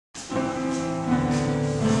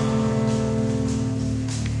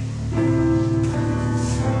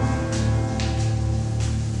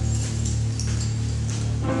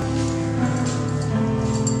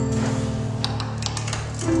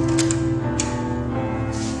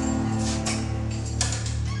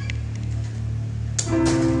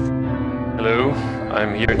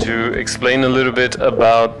I'm here to explain a little bit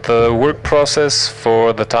about the work process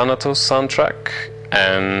for the Thanatos soundtrack,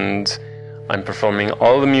 and I'm performing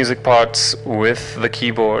all the music parts with the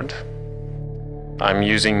keyboard. I'm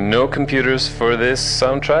using no computers for this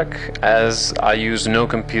soundtrack, as I use no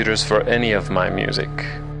computers for any of my music.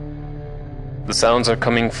 The sounds are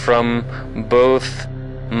coming from both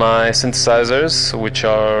my synthesizers, which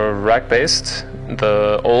are rack-based,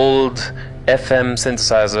 the old FM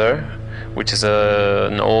synthesizer, which is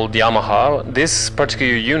an old Yamaha. This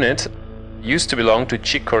particular unit used to belong to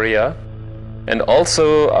Chick Corea, and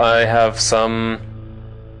also I have some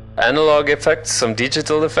analog effects, some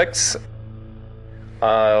digital effects.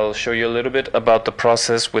 I'll show you a little bit about the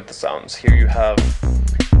process with the sounds. Here you have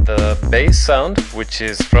the bass sound, which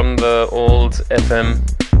is from the old FM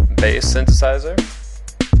bass synthesizer.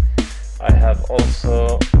 I have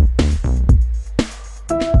also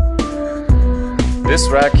this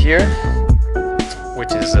rack here,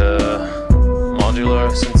 which is a modular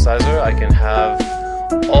synthesizer. I can have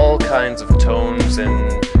all kinds of tones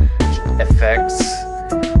and effects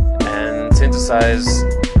and synthesize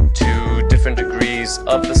to different degrees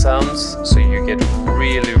of the sounds, so you get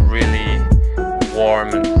really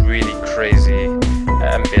warm and really crazy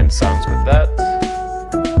ambient sounds with that.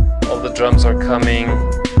 All the drums are coming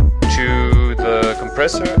to the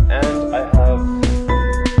compressor, and I have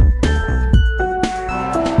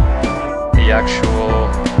the actual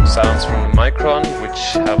sounds from the Micron, which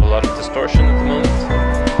have a lot of distortion at the moment.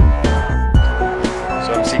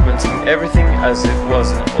 So I'm sequencing everything as it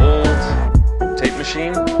was an old tape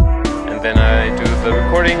machine, and then I do the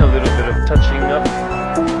recording, a little bit of touching up,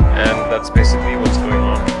 and that's basically what's going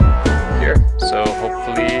on here. So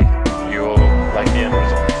hopefully you'll like the end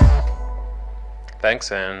result.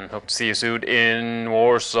 Thanks, and hope to see you soon in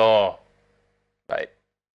Warsaw.